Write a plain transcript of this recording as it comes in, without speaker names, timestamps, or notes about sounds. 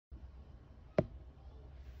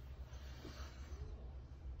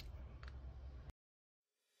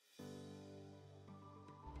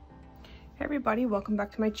everybody, welcome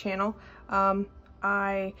back to my channel.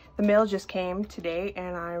 The mail just came today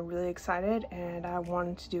and I'm really excited, and I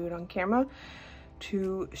wanted to do it on camera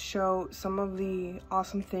to show some of the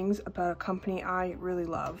awesome things about a company I really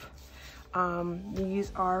love.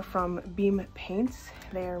 These are from Beam paints.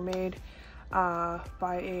 They are made by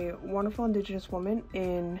a wonderful indigenous woman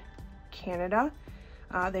in Canada.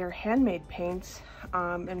 They are handmade paints,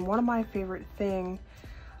 and one of my favorite things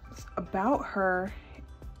about her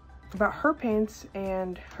paints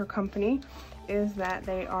and her company is that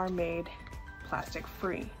they are made plastic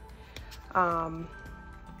free.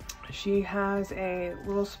 She has a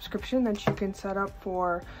little subscription that you can set up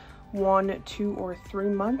for 1, 2, or 3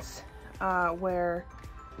 months, where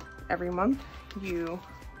every month you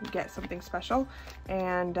get something special.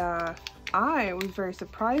 And I was very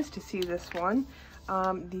surprised to see this one.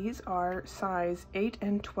 These are size 8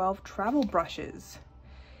 and 12 travel brushes,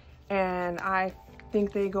 and I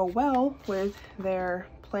think they go well with their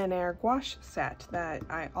Plein gouache set that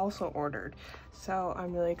I also ordered. So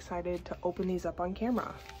I'm really excited to open these up on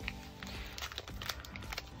camera.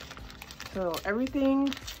 So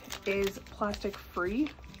everything is plastic free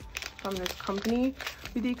from this company,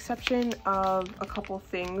 with the exception of a couple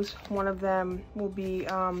things. One of them will be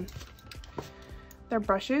their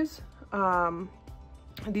brushes.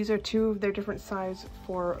 These are 2 of their different size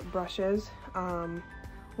for brushes.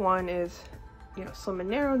 One is, you know, slim and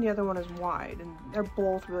narrow, and the other one is wide, and they're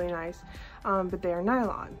both really nice, but they are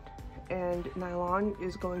nylon, and nylon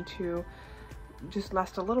is going to just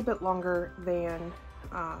last a little bit longer than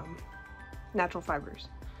natural fibers.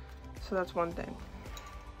 So that's one thing.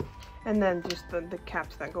 And then just the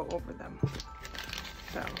caps that go over them.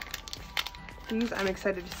 So these I'm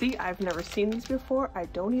excited to see. I've never seen these before. I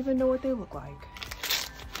don't even know what they look like.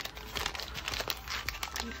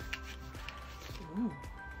 Ooh.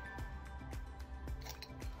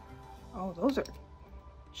 Oh, those are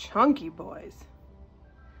chunky boys.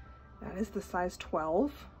 That is the size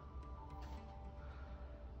 12.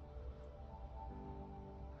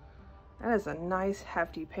 That is a nice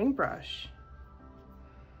hefty paintbrush.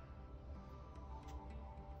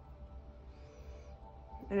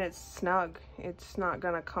 And it's snug. It's not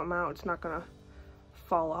gonna come out. It's not gonna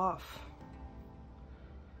fall off.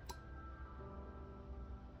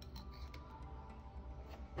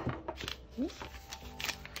 And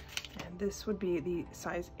this would be the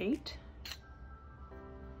size 8.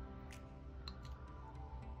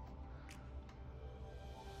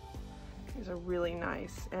 These are really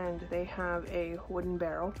nice, and they have a wooden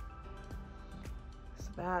barrel. So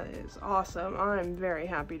that is awesome. I'm very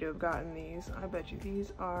happy to have gotten these. I bet you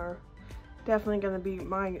these are definitely going to be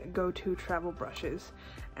my go-to travel brushes,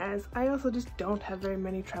 as I also just don't have very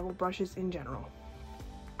many travel brushes in general.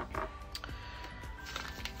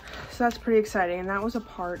 So that's pretty exciting, and that was a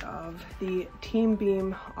part of the Team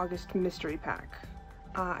Beam August mystery pack.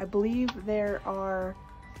 I believe there are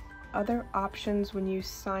other options when you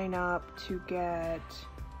sign up to get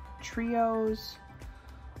trios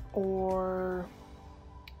or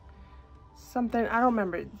something. I don't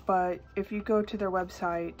remember, but if you go to their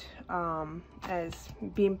website as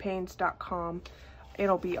beampaints.com,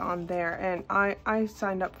 it'll be on there. And I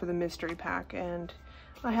signed up for the mystery pack, and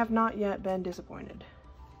I have not yet been disappointed.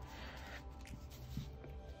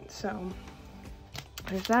 So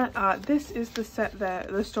there's that. This is the set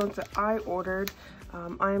the stones that I ordered.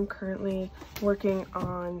 I am currently working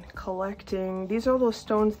on collecting. These are those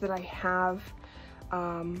stones that I have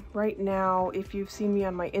right now. If you've seen me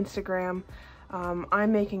on my Instagram,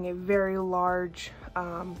 I'm making a very large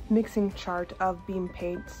mixing chart of Beam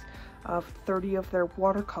paints, of 30 of their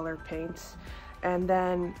watercolor paints, and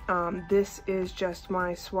then this is just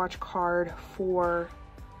my swatch card for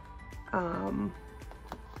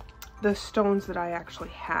the stones that I actually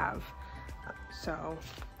have. So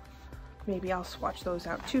maybe I'll swatch those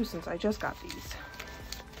out too, since I just got these.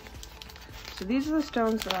 So these are the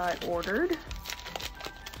stones that I ordered.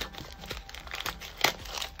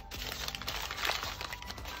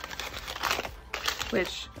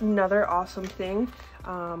 Which, another awesome thing,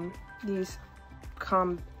 these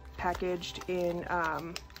come packaged in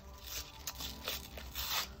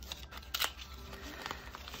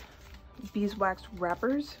beeswax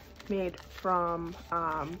wrappers made from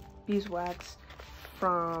beeswax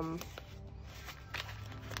from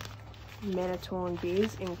Manitoulin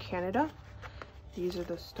bees in Canada. These are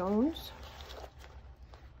the stones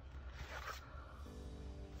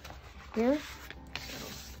here.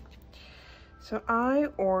 So I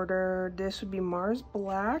ordered, this would be Mars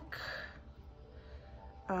Black.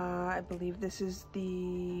 I believe this is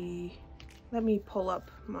the, let me pull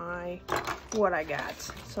up my what I got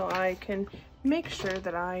so I can make sure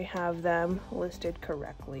that I have them listed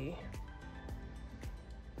correctly.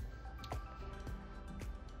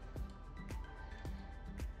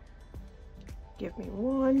 Give me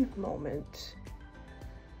one moment.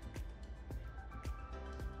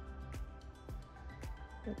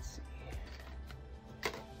 Let's see.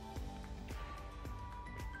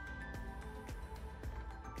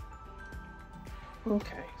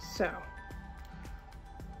 Okay, so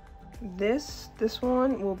this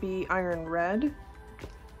one will be iron red.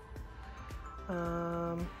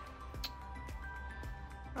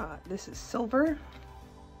 This is silver,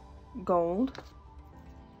 gold.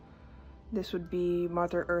 This would be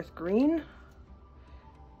Mother Earth green,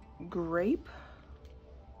 grape.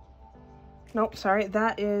 Nope, sorry,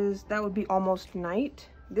 that would be almost night.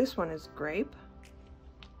 This one is grape.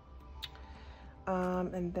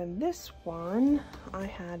 And then this one, I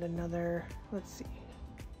had another, let's see.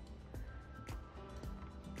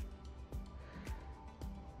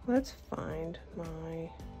 Let's find my,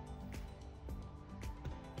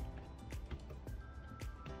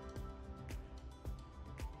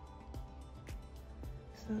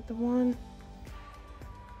 is that the one?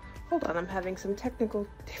 Hold on, I'm having some technical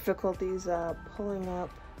difficulties pulling up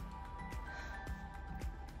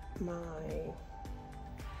my,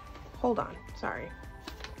 hold on, sorry.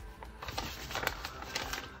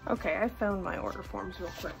 Okay, I found my order forms real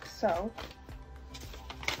quick. So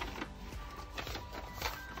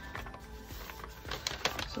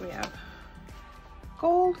we have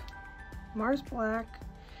gold, Mars black,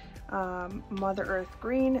 Mother Earth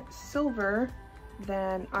green, silver,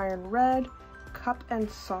 then iron red, cup and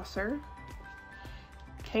saucer,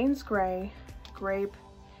 Cane's gray, grape,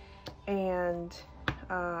 and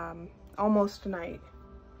almost night.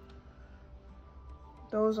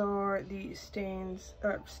 Those are the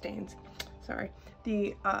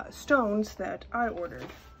the stones that I ordered.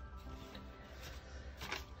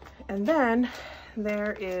 And then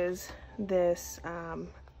there is this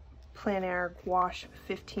Plein Gouache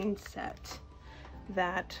 15 set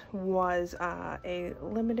that was a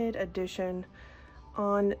limited edition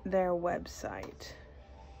on their website.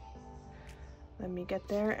 Let me get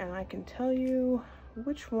there and I can tell you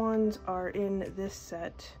which ones are in this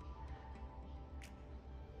set.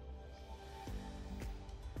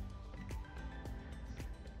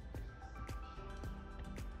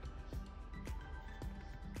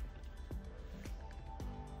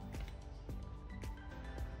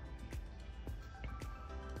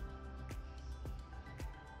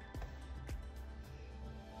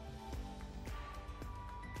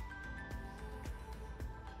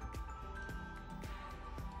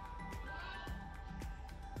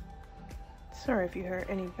 Sorry if you hear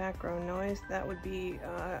any background noise. That would be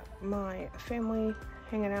my family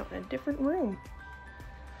hanging out in a different room.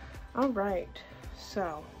 All right,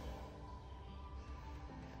 so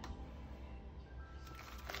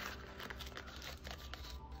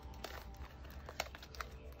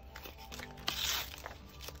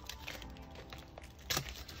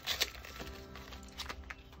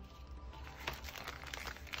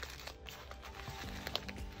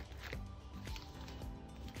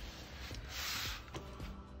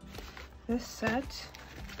this set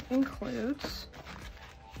includes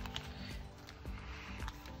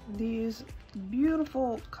these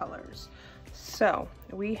beautiful colors. So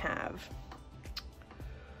we have,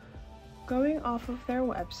 going off of their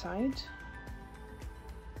website,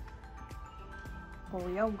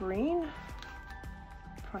 Oriel green,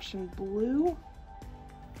 Prussian blue,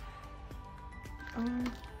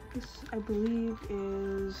 this I believe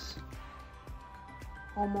is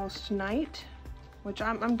almost night, which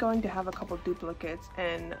I'm going to have a couple duplicates,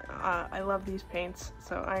 and I love these paints,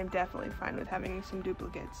 so I'm definitely fine with having some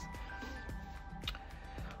duplicates.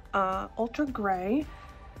 Ultra gray,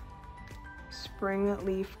 spring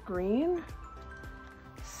leaf green,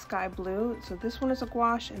 sky blue, so this one is a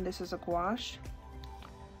gouache and this is a gouache.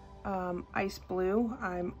 Ice blue,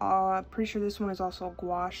 I'm pretty sure this one is also a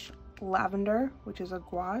gouache. Lavender, which is a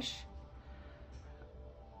gouache.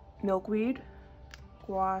 Milkweed,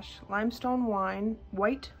 gouache. Limestone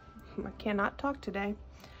white, I cannot talk today.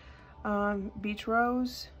 Beach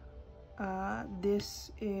rose,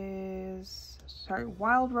 this is, sorry,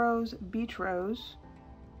 wild rose, beach rose.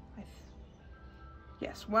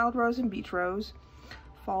 Yes, wild rose and beach rose.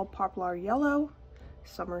 Fall poplar yellow,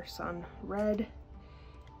 summer sun red,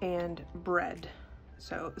 and bread.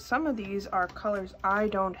 So some of these are colors I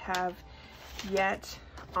don't have yet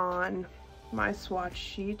on my swatch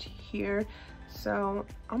sheet here. So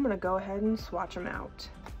I'm gonna go ahead and swatch them out.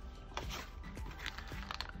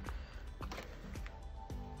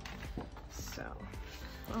 So,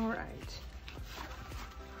 all right.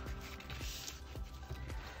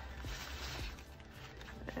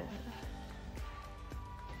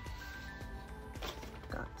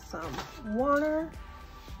 some water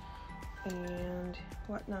and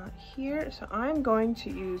whatnot here. So I'm going to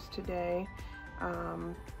use today,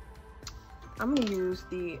 I'm going to use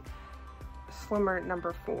the Slimmer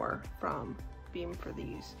number 4 from Beam for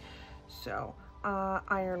these. So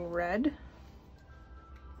iron red.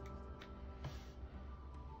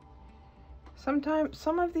 Sometimes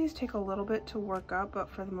some of these take a little bit to work up,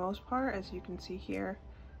 but for the most part, as you can see here,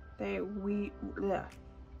 again,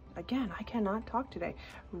 I cannot talk today,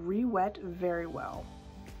 re-wet very well.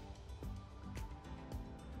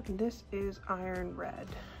 And this is iron red.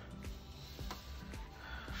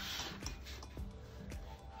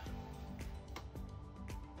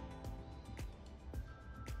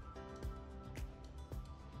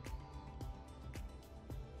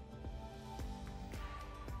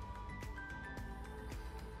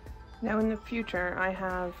 Now in the future,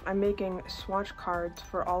 I'm making swatch cards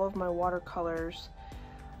for all of my watercolors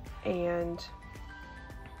and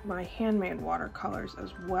my handmade watercolors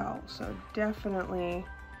as well. So definitely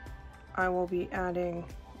I will be adding,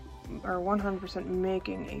 or 100%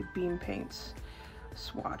 making, a Beam Paints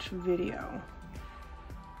swatch video.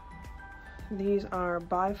 These are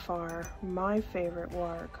by far my favorite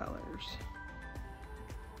watercolors.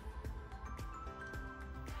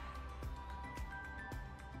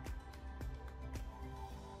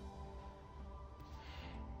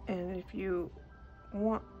 And if you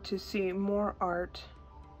want to see more art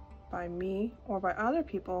by me or by other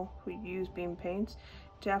people who use Beam Paints,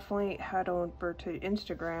 definitely head over to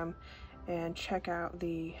Instagram and check out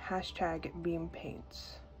the hashtag Beam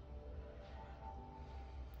Paints.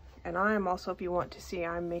 And I am also, if you want to see,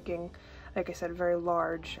 I'm making, like I said, a very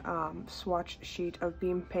large swatch sheet of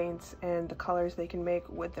Beam Paints and the colors they can make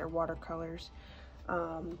with their watercolors.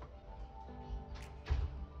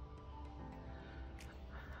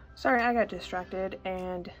 Sorry, I got distracted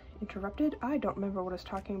and interrupted. I don't remember what I was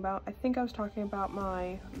talking about. I think I was talking about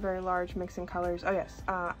my very large mixing colors. Oh yes,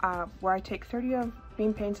 where I take 30 of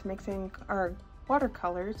Beam Paints mixing or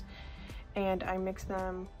watercolors and I mix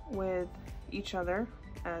them with each other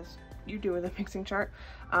as you do with a mixing chart,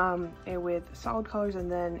 with solid colors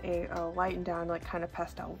and then a lightened down, like kind of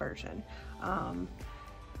pastel version.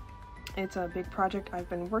 It's a big project I've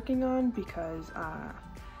been working on because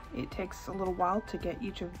it takes a little while to get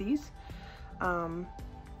each of these. I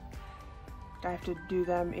have to do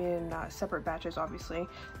them in separate batches, obviously.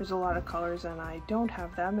 There's a lot of colors and I don't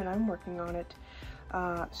have them and I'm working on it.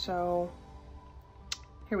 So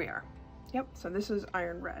here we are. Yep, so this is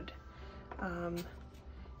iron red.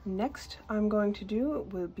 Next I'm going to do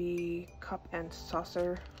will be cup and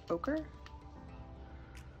saucer ochre.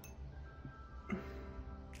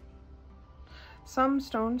 Some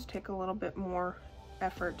stones take a little bit more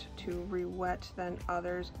effort to re-wet than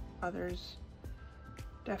others. Others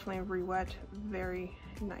definitely re-wet very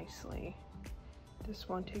nicely. This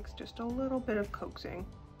one takes just a little bit of coaxing.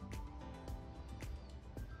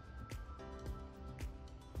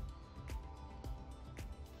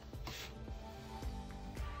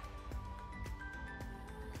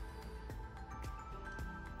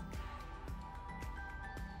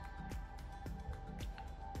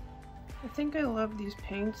 I think I love these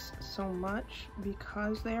paints so much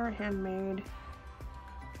because they are handmade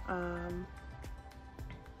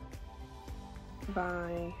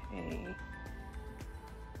by a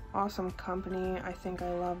awesome company. I think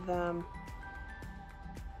I love them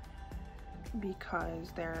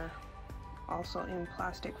because they're also in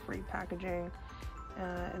plastic-free packaging,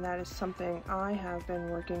 and that is something I have been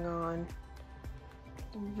working on.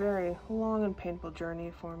 A very long and painful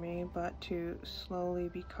journey for me, but to slowly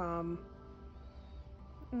become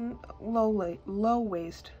low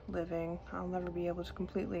waste living. I'll never be able to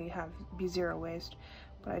completely be zero waste,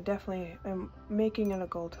 but I definitely am making it a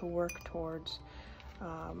goal to work towards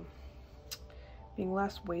being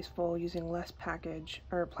less wasteful, using less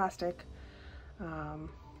plastic.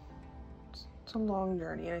 It's a long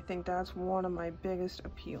journey, and I think that's one of my biggest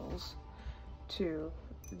appeals to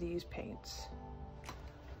these paints.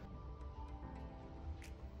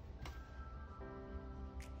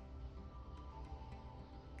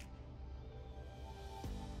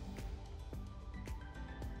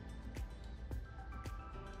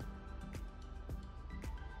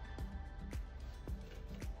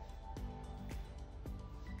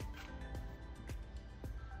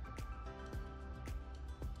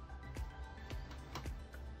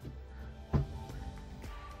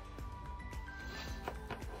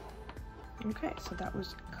 Okay, so that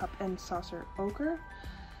was Cup and Saucer Ochre.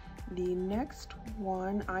 The next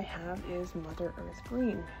one I have is Mother Earth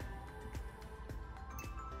Green.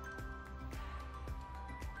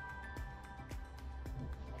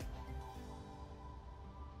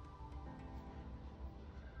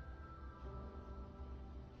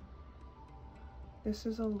 This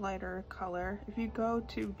is a lighter color. If you go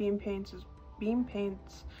to Beam Paint's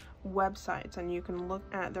websites and you can look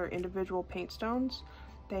at their individual paint stones,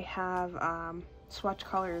 they have swatch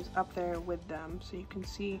colors up there with them, so you can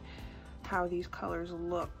see how these colors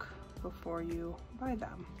look before you buy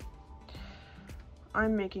them.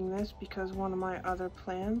 I'm making this because one of my other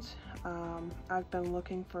plans, I've been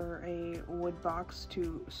looking for a wood box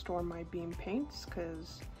to store my Beam paints,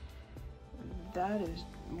 because that is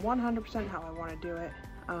 100% how I want to do it.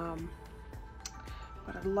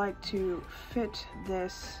 But I'd like to fit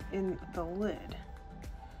this in the lid.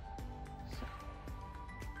 So,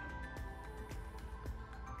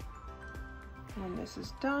 when this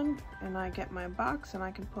is done and I get my box and I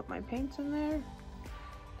can put my paints in there,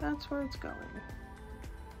 that's where it's going.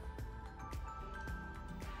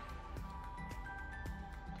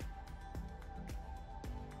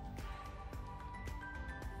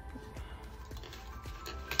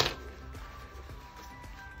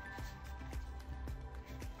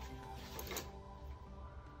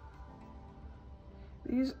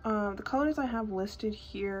 These, the colors I have listed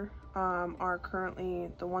here are currently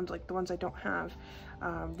the ones I don't have.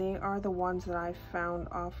 They are the ones that I found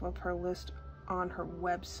off of her list on her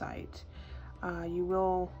website. You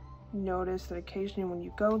will notice that occasionally when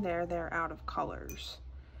you go there, they're out of colors.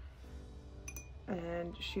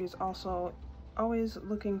 And she's also always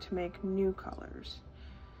looking to make new colors.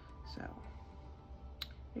 So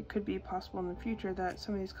it could be possible in the future that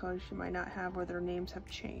some of these colors she might not have, or their names have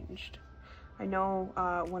changed. I know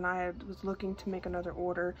when I was looking to make another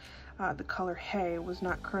order, the color Hay was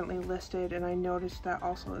not currently listed, and I noticed that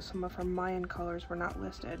also some of her Mayan colors were not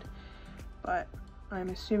listed. But I'm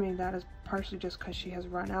assuming that is partially just because she has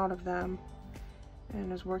run out of them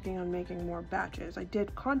and is working on making more batches. I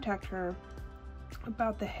did contact her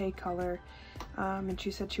about the Hay color, and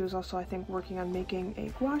she said she was also, I think, working on making a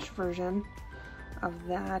gouache version of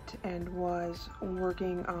that, and was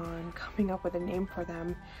working on coming up with a name for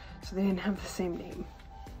them so they didn't have the same name.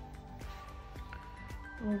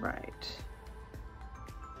 All right,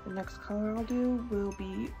 the next color I'll do will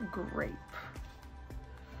be grape.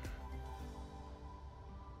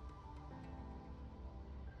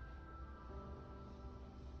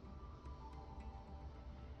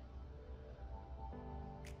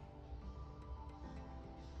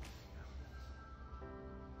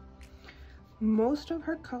 Most of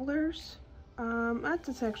her colors,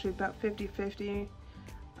 that's actually about 50-50,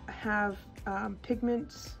 have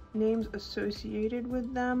pigments names associated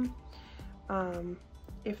with them.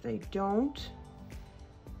 If they don't,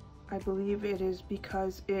 I believe it is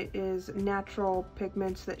because it is natural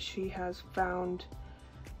pigments that she has found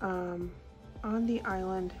on the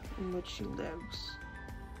island in which she lives.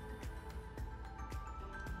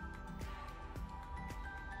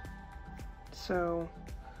 So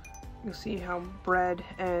you'll see how bread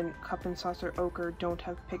and cup and saucer ochre don't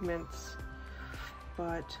have pigments,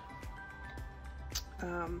 but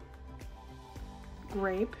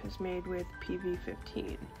grape is made with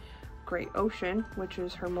PV15. Great Ocean, which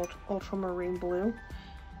is her ultramarine blue,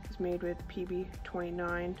 is made with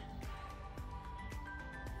PB29.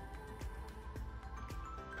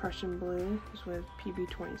 Prussian blue is with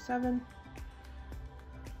PB27.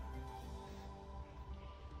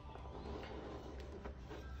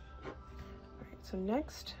 So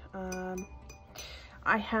next,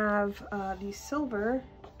 I have the silver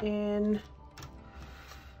in,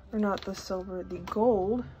 or not the silver, the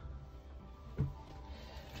gold.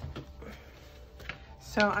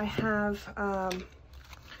 So I have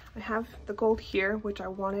the gold here, which I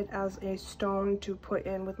wanted as a stone to put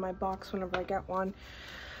in with my box whenever I get one.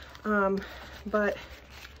 But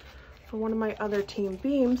for one of my other team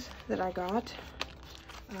beams that I got,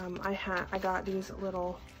 I got these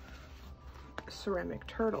little ceramic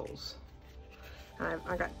turtles.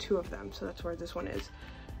 I got 2 of them, so that's where this one is.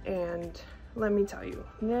 And let me tell you,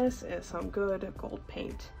 this is some good gold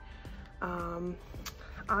paint.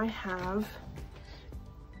 I have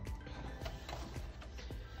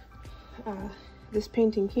this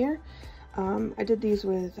painting here. I did these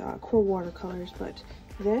with cool watercolors, but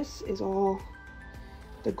this is all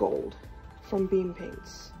the gold from Beam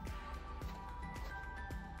Paints.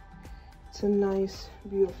 It's a nice,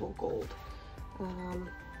 beautiful gold.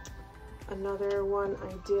 Another one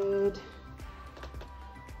I did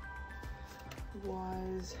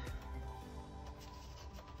was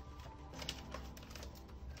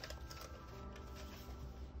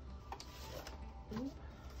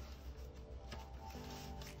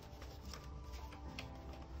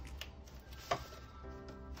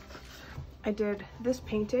I did this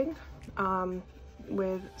painting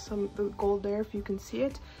with some gold there, if you can see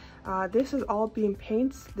it. This is all Beam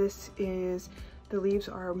Paints. This is The leaves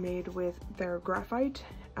are made with their graphite,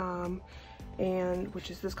 and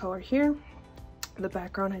which is this color here. The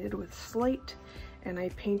background I did with slate, and I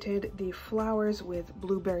painted the flowers with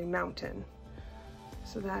Blueberry Mountain.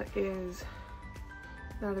 So that is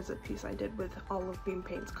a piece I did with all of Beam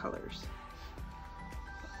Paint's colors.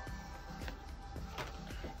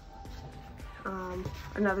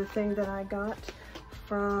 Another thing that I got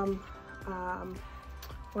from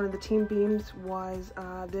one of the Team Beams was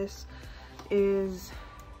this is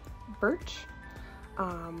birch.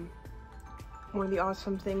 One of the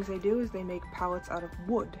awesome things they do is they make palettes out of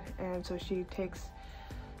wood, and so she takes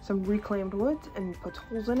some reclaimed wood and puts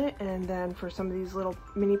holes in it, and then for some of these little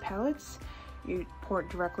mini palettes you pour it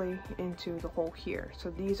directly into the hole here. So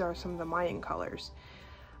these are some of the Mayan colors.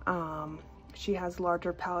 She has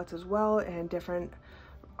larger palettes as well, and different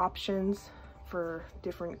options for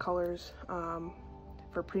different colors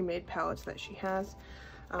for pre-made palettes that she has.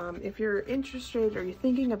 If you're interested or you're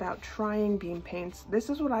thinking about trying Beam Paints, this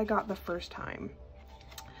is what I got the first time.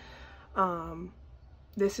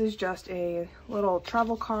 This is just a little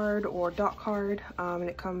travel card or dot card, and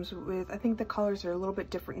it comes with, I think the colors are a little bit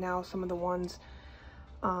different now. Some of the ones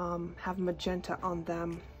have magenta on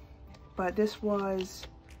them, but this was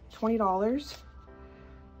 $20,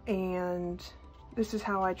 and this is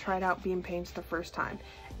how I tried out Beam Paints the first time,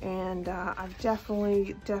 and I've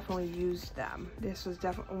definitely used them. This is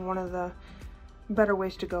definitely one of the better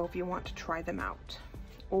ways to go if you want to try them out.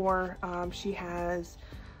 Or she has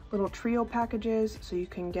little trio packages, so you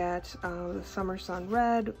can get the Summer Sun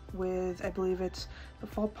Red with, I believe it's the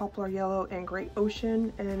Fall Poplar Yellow and Great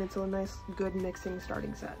Ocean, and it's a nice good mixing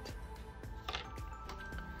starting set.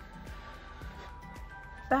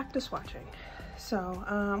 Back to swatching.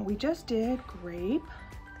 So we just did Grape,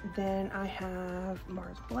 then I have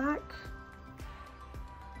Mars Black,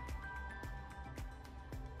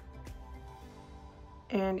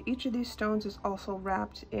 and each of these stones is also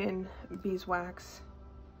wrapped in beeswax,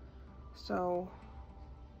 so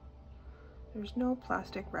there's no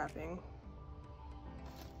plastic wrapping.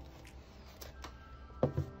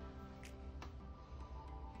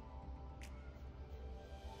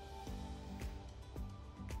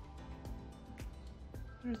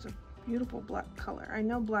 There's a beautiful black color. I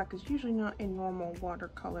know black is usually not a normal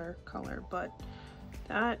watercolor color, but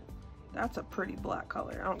that's a pretty black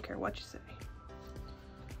color. I don't care what you say.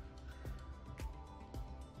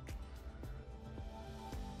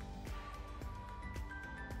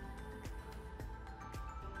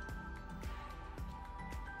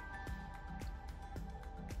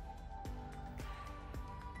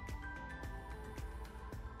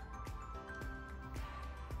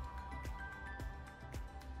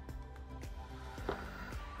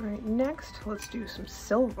 All right, next let's do some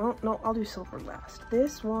silver. Oh, no, I'll do silver last.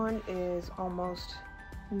 This one is Almost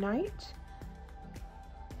Night.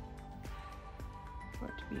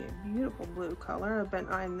 Going to be a beautiful blue color. I've been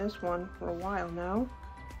eyeing this one for a while now.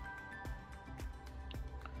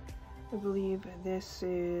 I believe this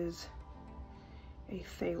is a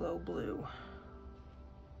phthalo blue.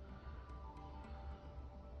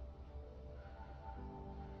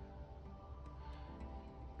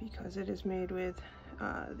 Because it is made with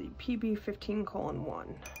the PB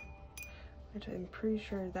 15:1, which I'm pretty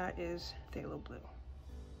sure that is phthalo blue.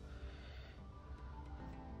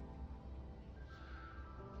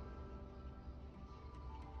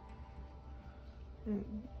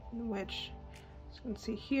 Which, as you can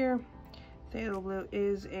see here, phthalo blue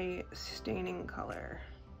is a staining color.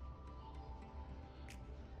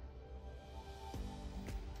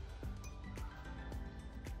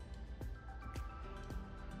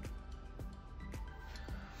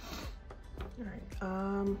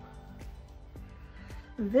 Alright,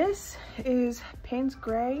 this is Payne's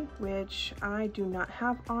Gray, which I do not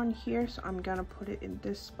have on here, so I'm gonna put it in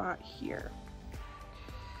this spot here.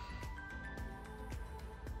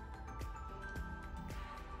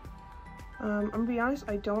 I'm gonna be honest,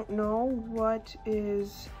 I don't know what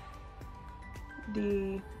is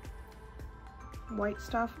the white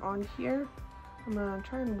stuff on here. I'm gonna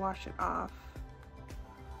try and wash it off.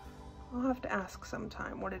 I'll have to ask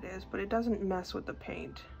sometime what it is, but it doesn't mess with the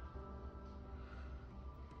paint.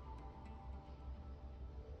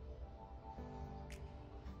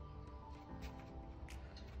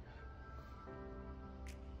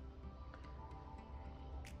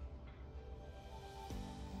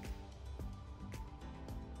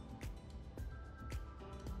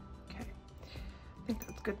 Okay, I think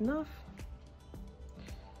that's good enough.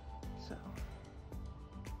 So.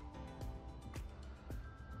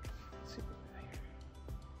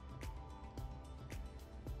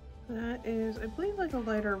 That is, I believe, like a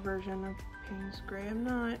lighter version of Payne's Gray. I'm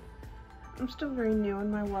not I'm still very new in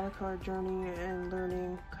my watercolor journey and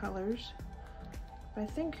learning colors. I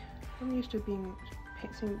think I'm used to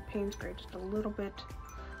seeing paint spray just a little bit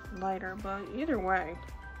lighter, but either way,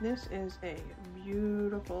 this is a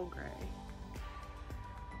beautiful gray.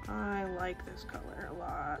 I like this color a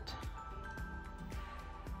lot.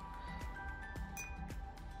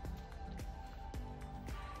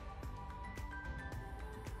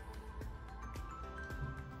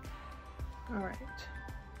 All right.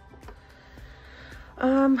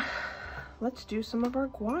 Let's do some of our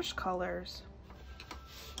gouache colors.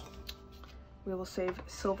 We will save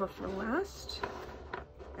silver for last,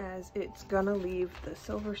 as it's gonna leave the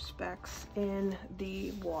silver specks in the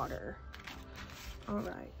water. All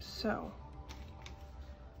right, so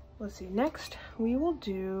let's see. Next, we will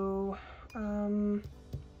do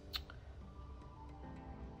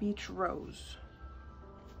Beach Rose,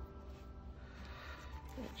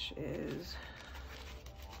 which is,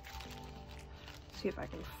 see if I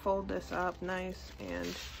can fold this up nice and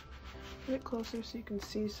get it closer so you can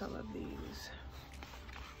see some of these.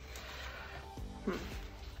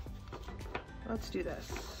 Let's do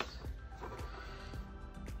this.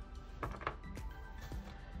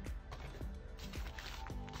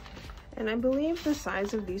 And I believe the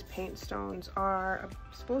size of these paint stones are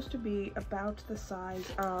supposed to be about the size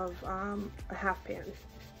of a half pan.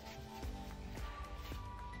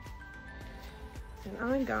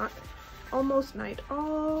 And I got almost night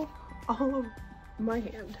all of my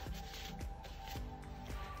hand.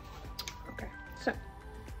 Okay, so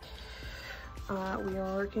we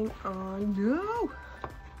are working on,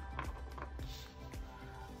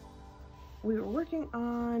 we were working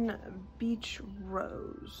on Beach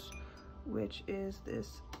Rose, which is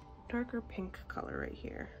this darker pink color right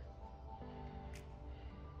here.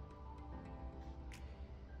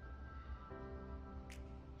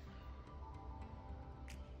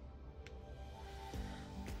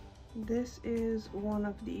 This is one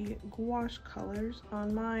of the gouache colors.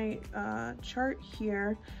 On my chart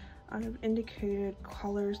here, I've indicated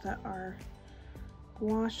colors that are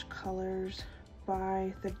gouache colors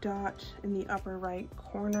by the dot in the upper right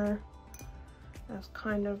corner. That's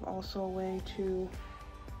kind of also a way to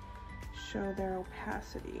show their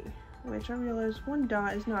opacity, which I realize one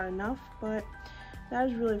dot is not enough, but that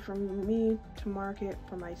is really for me to mark it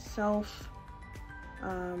for myself,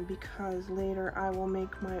 because later I will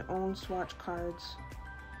make my own swatch cards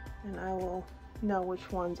and I will know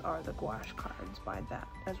which ones are the gouache cards by that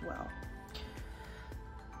as well.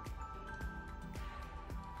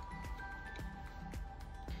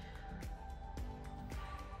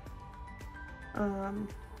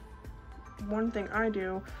 One thing I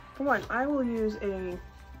do, for one, I will use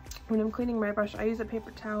when I'm cleaning my brush, I use a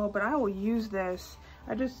paper towel, but I will use this.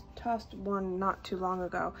 I just tossed one not too long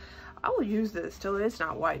ago. I will use this till it's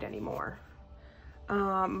not white anymore.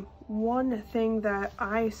 One thing that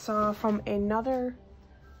I saw from another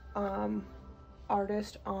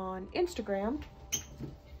artist on Instagram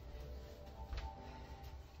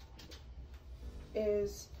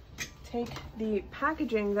is take the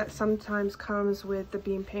packaging that sometimes comes with the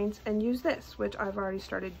beam paints and use this, which I've already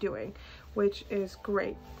started doing, which is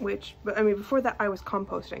great. But I mean, before that I was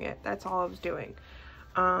composting it. That's all I was doing.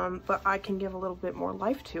 But I can give a little bit more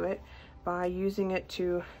life to it by using it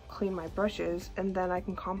to clean my brushes, and then I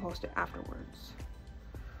can compost it afterwards.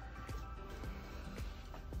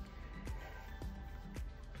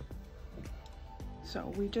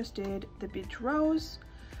 So we just did the Beach Rose.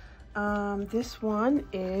 This one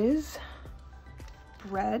is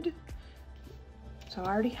Bread. So I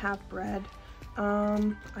already have Bread.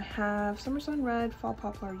 I have Summer Sun Red, Fall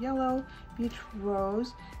Poplar Yellow, Beach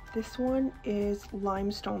Rose. This one is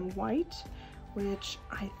Limestone White, which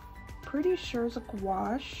I'm pretty sure is a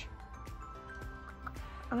gouache.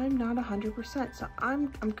 I'm not 100%, so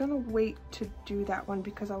I'm gonna wait to do that one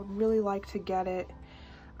because I would really like to get it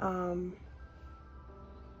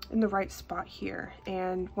in the right spot here.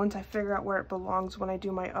 And once I figure out where it belongs, when I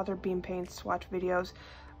do my other beam paint swatch videos,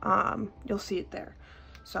 you'll see it there.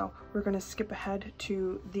 So we're gonna skip ahead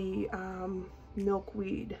to the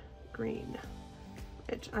milkweed green,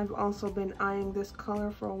 which I've also been eyeing this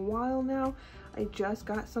color for a while now. I just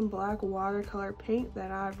got some black watercolor paint that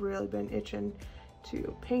I've really been itching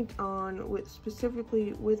to paint on,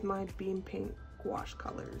 specifically with my beam paint gouache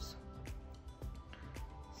colors.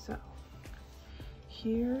 So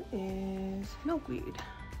here is milkweed.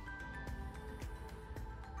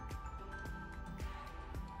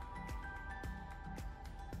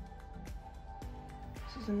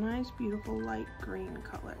 This is a nice, beautiful light green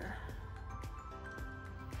color.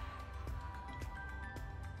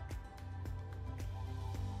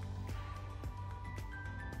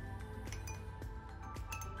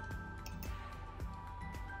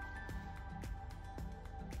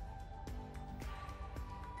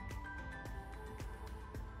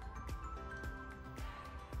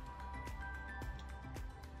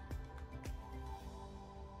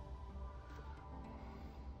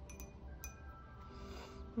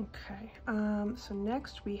 Okay, so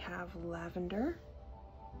next we have lavender.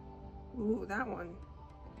 Ooh, that one.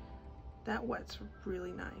 That wet's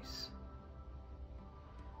really nice.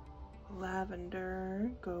 Lavender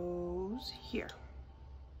goes here.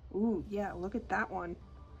 Ooh, yeah, look at that one.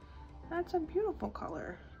 That's a beautiful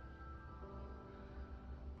color.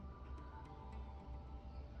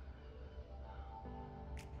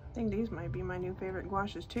 I think these might be my new favorite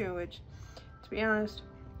gouaches too, which, to be honest,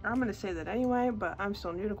 I'm gonna say that anyway, but I'm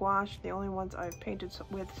still new to gouache. The only ones I've painted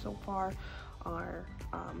with so far are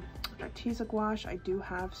Arteza gouache. I do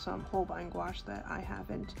have some Holbein gouache that I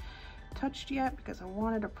haven't touched yet because I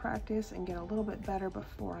wanted to practice and get a little bit better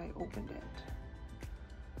before I opened it.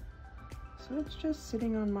 So it's just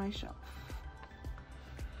sitting on my shelf.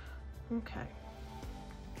 Okay.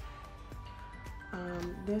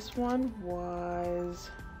 This one was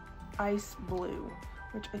Ice Blue,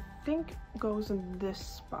 which I think goes in this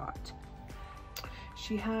spot.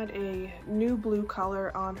 She had a new blue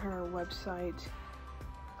color on her website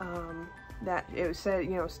that it said,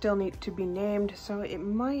 you know, still need to be named, so it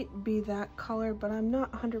might be that color, but I'm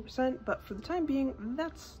not 100%, but for the time being,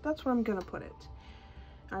 that's where I'm gonna put it.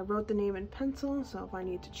 I wrote the name in pencil, so if I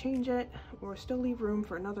need to change it or still leave room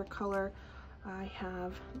for another color, I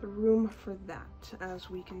have the room for that. As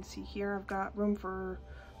we can see here, I've got room for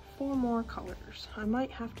 4 more colors. I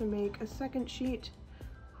might have to make a second sheet.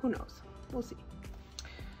 Who knows? We'll see.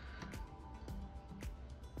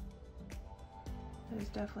 That is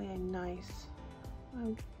definitely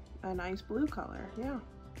a nice blue color, yeah.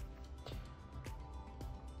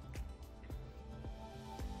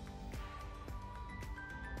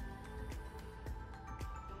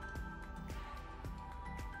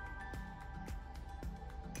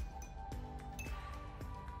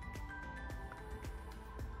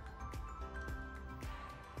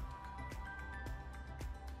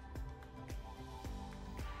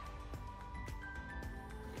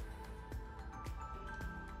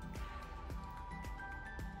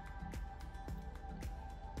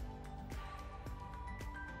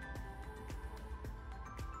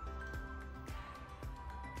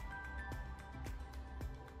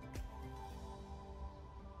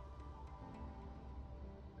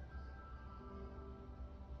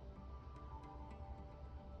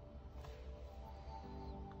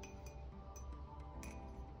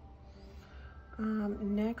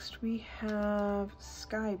 Next we have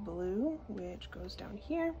Sky Blue, which goes down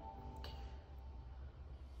here.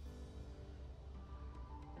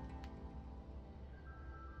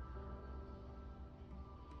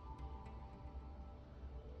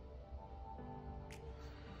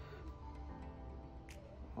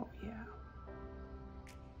 Oh yeah.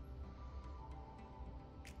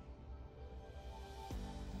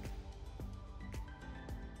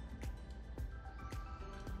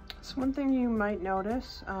 So one thing you might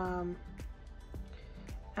notice,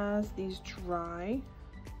 as these dry,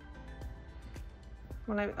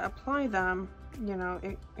 when I apply them, you know,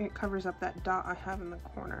 it covers up that dot I have in the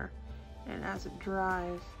corner, and as it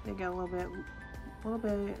dries, they get a little bit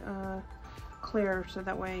clearer, so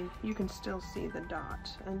that way you can still see the dot.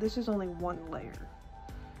 And this is only one layer.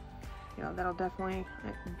 You know, that'll definitely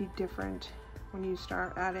be different when you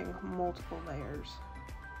start adding multiple layers.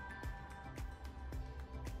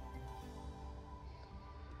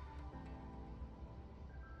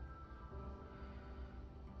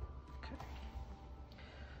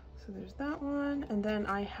 So there's that one, and then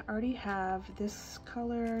I already have this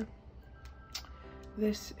color.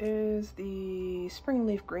 This is the Spring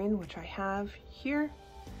Leaf Green, which I have here.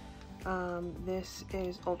 This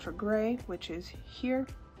is Ultra Gray, which is here.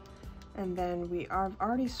 And then we have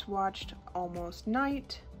already swatched Almost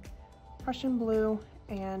Night, Prussian Blue,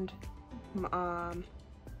 and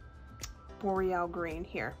Boreal Green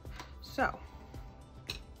here. So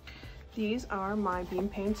these are my beam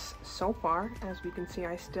paints so far. As we can see,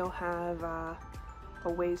 I still have a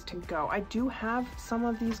ways to go. I do have some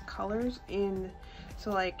of these colors in,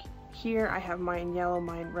 so like here I have mine yellow,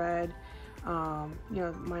 mine red, you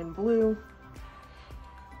know, mine blue,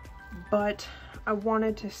 but I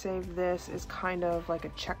wanted to save this as kind of like a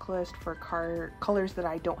checklist for colors that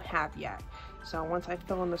I don't have yet. So once I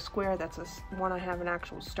fill in the square, that's one I have an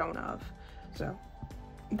actual stone of. So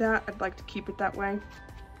that, I'd like to keep it that way.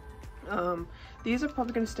 These are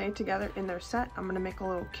probably going to stay together in their set. I'm going to make a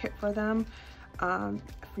little kit for them,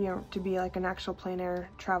 you know, to be like an actual plein air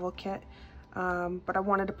travel kit. But I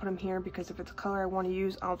wanted to put them here because if it's a color I want to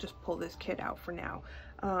use, I'll just pull this kit out for now.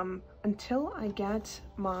 Until I get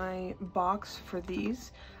my box for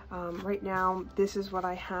these, right now this is what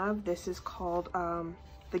I have. This is called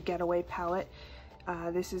the Getaway palette.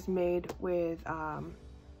 This is made with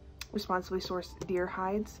responsibly sourced deer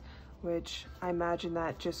hides, which I imagine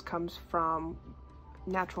that just comes from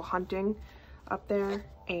natural hunting up there,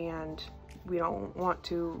 and we don't want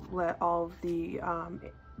to let all of the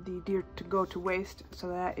deer to go to waste, so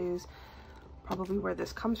that is probably where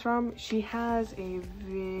this comes from. She has a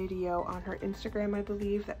video on her Instagram, I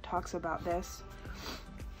believe, that talks about this.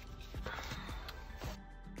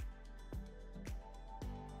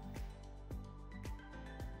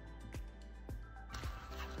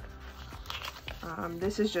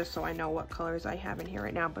 This is just so I know what colors I have in here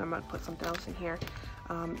right now, but I'm going to put something else in here.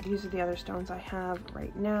 These are the other stones I have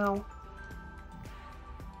right now.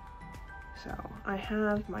 So I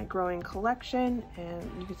have my growing collection,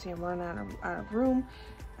 and you can see I'm running out of room.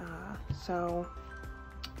 So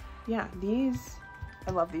yeah,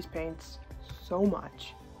 I love these paints so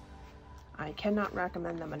much. I cannot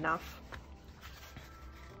recommend them enough.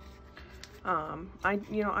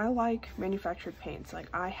 I like manufactured paints. Like,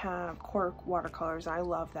 I have Cork watercolors, I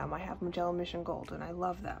love them. I have Magellan Mission Gold, and I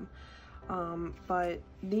love them. But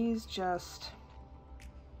these just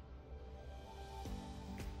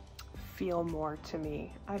feel more to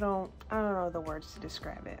me. I don't know the words to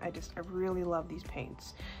describe it. I really love these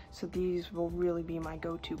paints. So these will really be my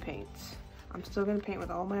go-to paints. I'm still gonna paint with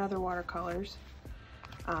all my other watercolors.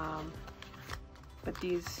 But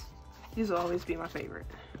these will always be my favorite.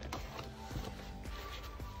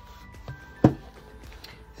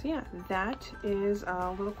 So yeah, that is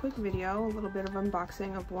a little quick video, a little bit of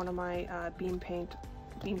unboxing of one of my Beam Paints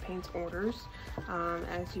orders.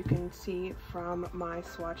 As you can see from my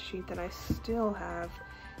swatch sheet, that I still have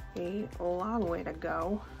a long way to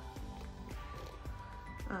go.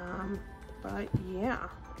 But yeah,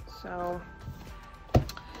 so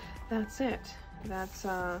that's it. That's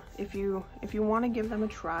if you want to give them a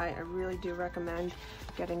try, I really do recommend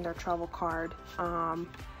getting their travel card.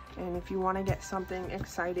 And if you want to get something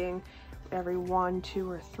exciting every 1,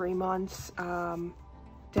 2, or 3 months,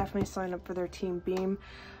 definitely sign up for their Team Beam.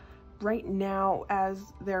 Right now,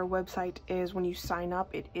 as their website is, when you sign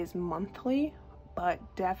up, it is monthly, but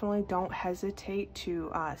definitely don't hesitate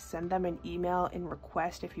to send them an email and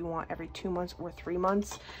request if you want every 2 months or 3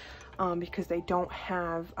 months, because they don't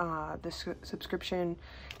have the subscription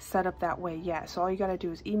set up that way yet. So all you gotta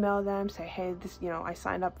do is email them, say, hey, this, I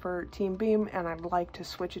signed up for Team Beam and I'd like to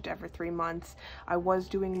switch it to every 3 months. I was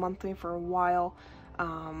doing monthly for a while,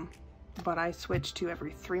 but I switched to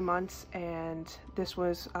every 3 months, and this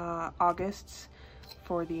was August's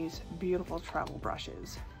for these beautiful travel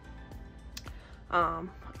brushes.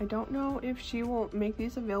 I don't know if she will make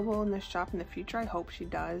these available in this shop in the future. I hope she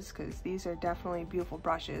does, because these are definitely beautiful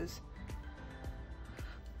brushes.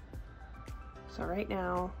 So right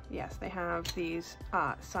now, yes, they have these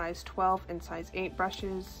size 12 and size 8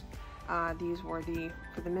 brushes. These were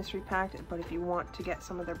for the mystery pack, but if you want to get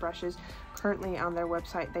some of their brushes, currently on their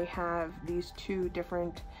website they have these 2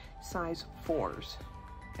 different size 4s,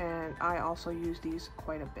 and I also use these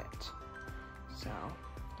quite a bit. So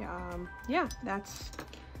yeah, that's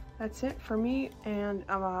it for me and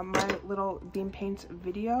my little Beam Paints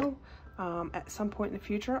video. At some point in the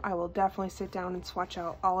future, I will definitely sit down and swatch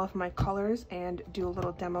out all of my colors and do a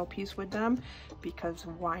little demo piece with them, because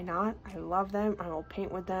why not? I love them. I will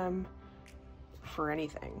paint with them for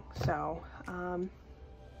anything. So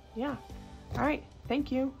yeah, all right,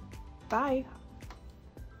 thank you, bye.